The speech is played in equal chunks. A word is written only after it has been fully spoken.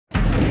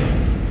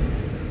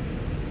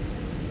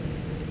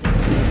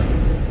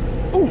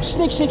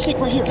snake, snake, snake,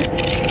 right here.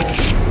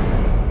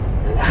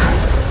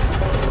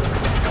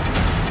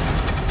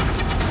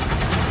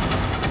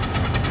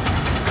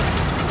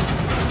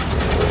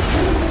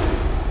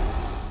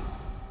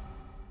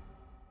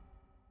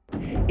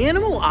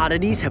 Animal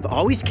oddities have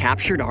always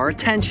captured our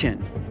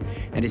attention.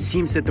 And it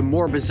seems that the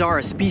more bizarre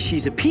a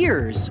species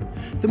appears,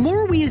 the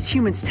more we as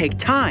humans take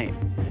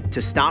time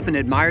to stop and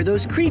admire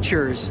those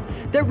creatures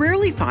that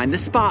rarely find the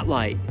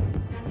spotlight.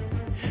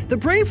 The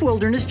Brave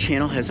Wilderness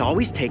channel has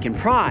always taken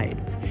pride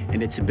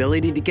in its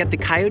ability to get the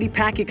Coyote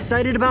Pack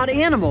excited about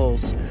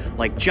animals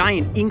like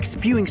giant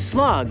ink-spewing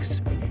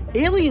slugs,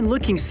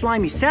 alien-looking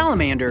slimy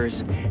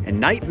salamanders, and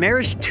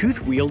nightmarish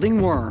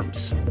tooth-wielding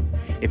worms.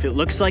 If it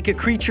looks like a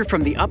creature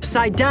from the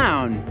upside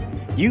down,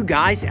 you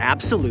guys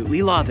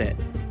absolutely love it.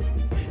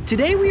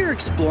 Today we are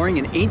exploring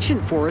an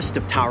ancient forest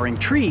of towering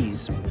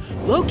trees,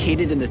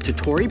 located in the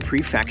Tottori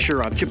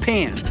Prefecture of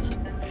Japan.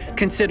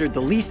 Considered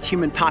the least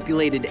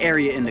human-populated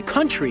area in the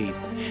country,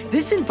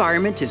 this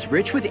environment is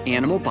rich with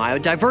animal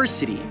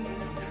biodiversity.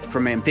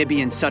 From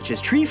amphibians such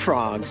as tree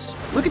frogs,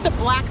 Look at the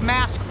black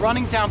mask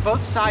running down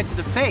both sides of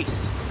the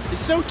face.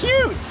 It's so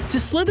cute. to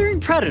slithering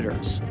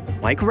predators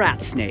like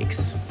rat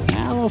snakes.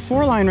 Yeah, a little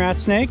four-line rat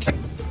snake.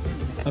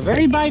 A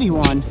very bitey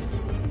one.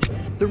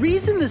 The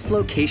reason this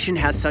location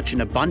has such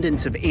an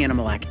abundance of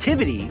animal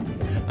activity,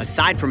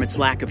 aside from its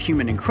lack of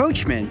human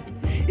encroachment,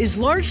 is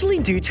largely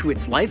due to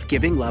its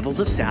life-giving levels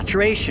of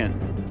saturation.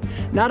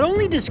 Not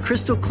only does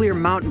crystal clear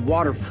mountain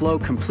water flow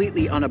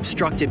completely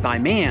unobstructed by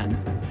man,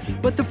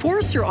 but the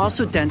forests are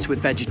also dense with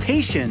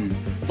vegetation,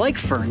 like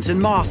ferns and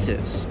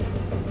mosses.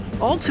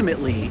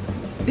 Ultimately,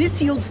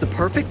 this yields the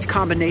perfect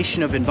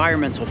combination of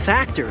environmental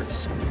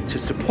factors to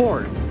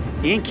support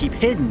and keep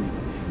hidden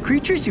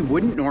creatures you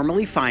wouldn't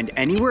normally find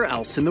anywhere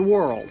else in the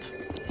world.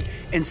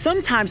 And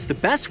sometimes the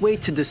best way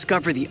to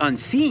discover the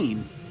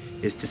unseen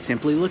is to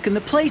simply look in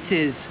the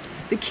places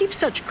that keep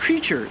such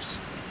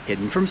creatures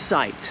hidden from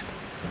sight.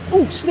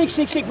 Oh, snake,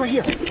 snake, snake, right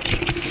here.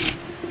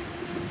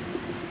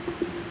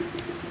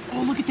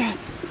 Oh, look at that.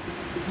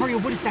 Mario,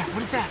 what is that?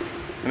 What is that?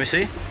 Let me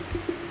see.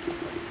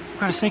 What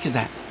kind of snake is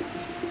that?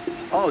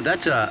 Oh,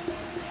 that's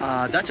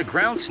a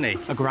ground snake.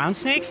 A ground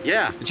snake?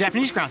 Yeah. A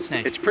Japanese ground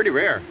snake? It's pretty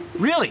rare.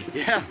 Really?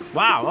 Yeah.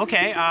 Wow,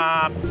 okay.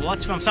 Well,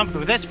 let's film something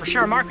with this for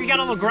sure. Mark, we got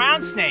a little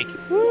ground snake.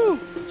 Woo!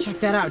 Check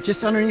that out,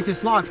 just underneath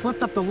this log.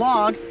 Flipped up the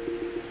log.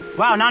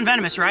 Wow,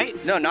 non-venomous,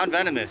 right? No,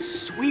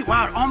 non-venomous. Sweet,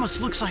 wow, it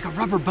almost looks like a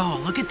rubber boa.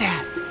 Look at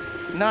that.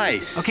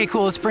 Nice. Okay,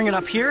 cool, let's bring it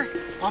up here,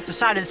 off the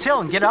side of this hill,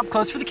 and get it up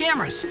close for the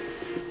cameras.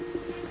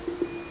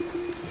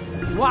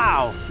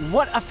 Wow,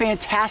 what a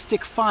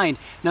fantastic find.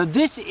 Now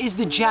this is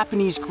the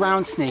Japanese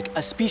ground snake,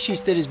 a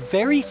species that is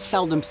very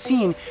seldom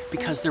seen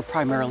because they're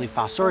primarily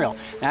fossorial.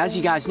 Now as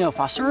you guys know,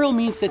 fossorial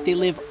means that they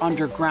live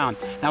underground.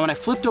 Now when I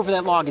flipped over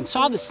that log and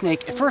saw the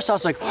snake, at first I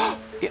was like, oh,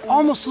 it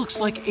almost looks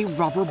like a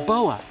rubber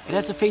boa. It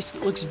has a face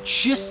that looks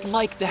just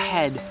like the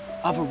head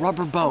of a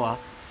rubber boa.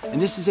 And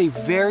this is a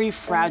very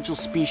fragile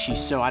species,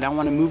 so I don't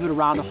want to move it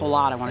around a whole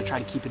lot. I want to try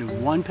to keep it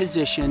in one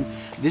position.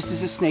 This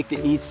is a snake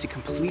that needs to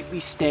completely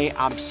stay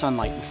out of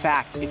sunlight. In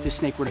fact, if the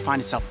snake were to find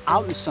itself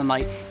out in the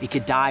sunlight, it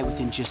could die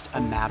within just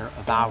a matter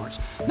of hours.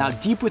 Now,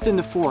 deep within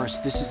the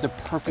forest, this is the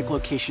perfect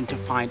location to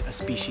find a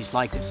species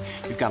like this.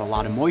 You've got a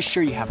lot of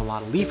moisture, you have a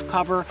lot of leaf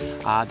cover,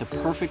 the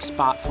perfect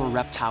spot for a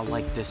reptile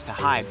like this to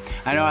hide.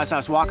 I know as I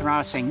was walking around, I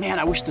was saying, man,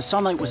 I wish the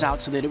sunlight was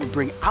out so that it would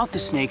bring out the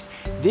snakes.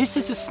 This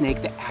is a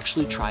snake that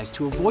actually tries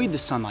to avoid the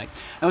sunlight.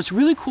 Now what's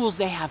really cool is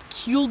they have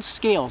keeled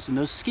scales, and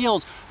those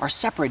scales are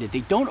separated. They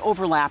don't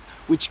overlap,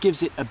 which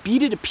gives it a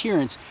beaded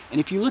appearance, and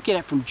if you look at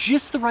it from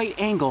just the right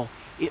angle,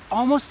 it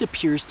almost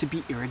appears to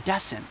be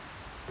iridescent.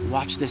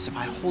 Watch this, if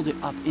I hold it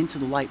up into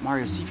the light,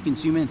 Mario, see if you can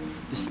zoom in.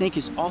 The snake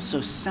is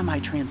also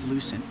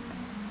semi-translucent.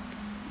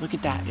 Look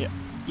at that.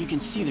 You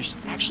can see there's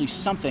actually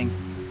something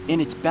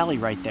in its belly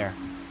right there.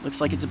 Looks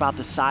like it's about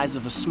the size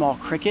of a small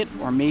cricket,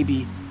 or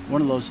maybe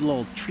one of those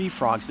little tree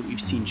frogs that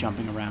we've seen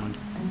jumping around.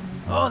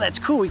 Oh, that's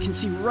cool. We can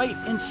see right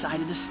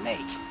inside of the snake.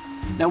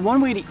 Now, one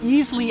way to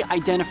easily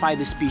identify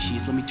the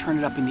species, let me turn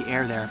it up in the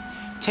air there.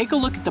 Take a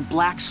look at the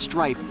black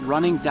stripe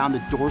running down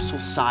the dorsal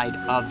side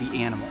of the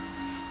animal.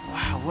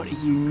 Wow, what a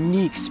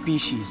unique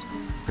species.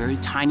 Very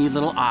tiny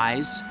little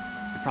eyes.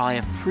 They probably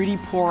have pretty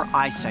poor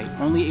eyesight,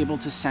 only able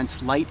to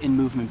sense light and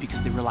movement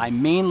because they rely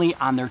mainly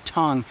on their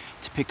tongue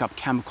to pick up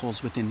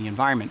chemicals within the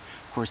environment.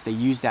 Of course, they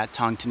use that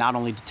tongue to not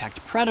only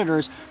detect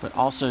predators, but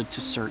also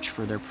to search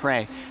for their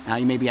prey. Now,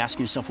 you may be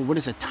asking yourself, well, what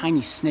does a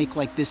tiny snake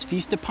like this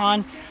feast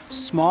upon?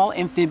 Small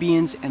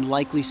amphibians and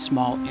likely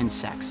small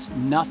insects.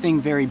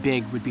 Nothing very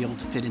big would be able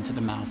to fit into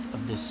the mouth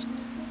of this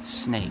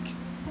snake.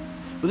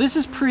 Well, this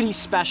is pretty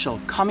special,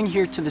 coming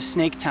here to the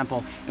snake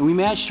temple, and we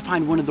managed to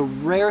find one of the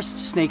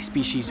rarest snake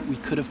species we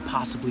could have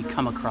possibly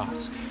come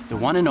across. The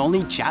one and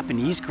only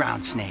Japanese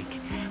ground snake.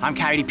 I'm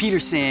Coyote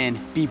Peterson.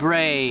 Be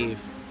brave.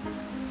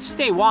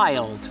 Stay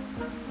wild.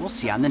 We'll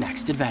see you on the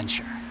next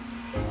adventure.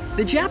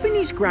 The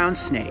Japanese ground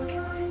snake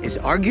is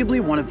arguably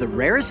one of the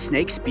rarest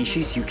snake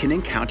species you can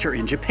encounter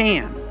in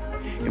Japan,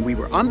 and we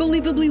were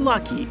unbelievably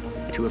lucky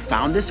to have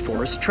found this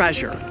forest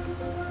treasure.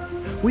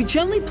 We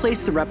gently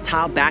placed the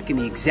reptile back in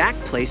the exact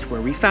place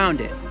where we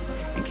found it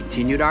and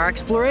continued our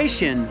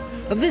exploration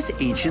of this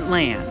ancient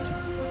land.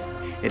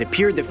 It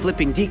appeared that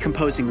flipping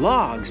decomposing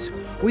logs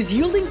was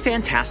yielding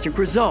fantastic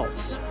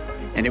results,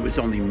 and it was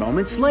only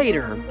moments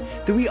later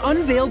that we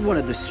unveiled one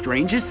of the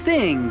strangest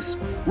things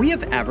we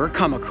have ever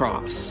come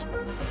across.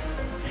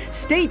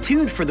 Stay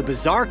tuned for the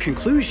bizarre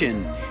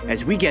conclusion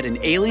as we get an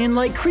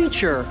alien-like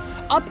creature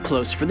up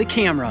close for the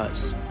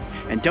cameras.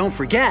 And don't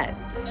forget,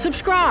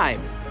 subscribe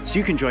so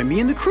you can join me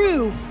and the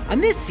crew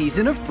on this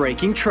season of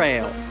Breaking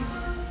Trail.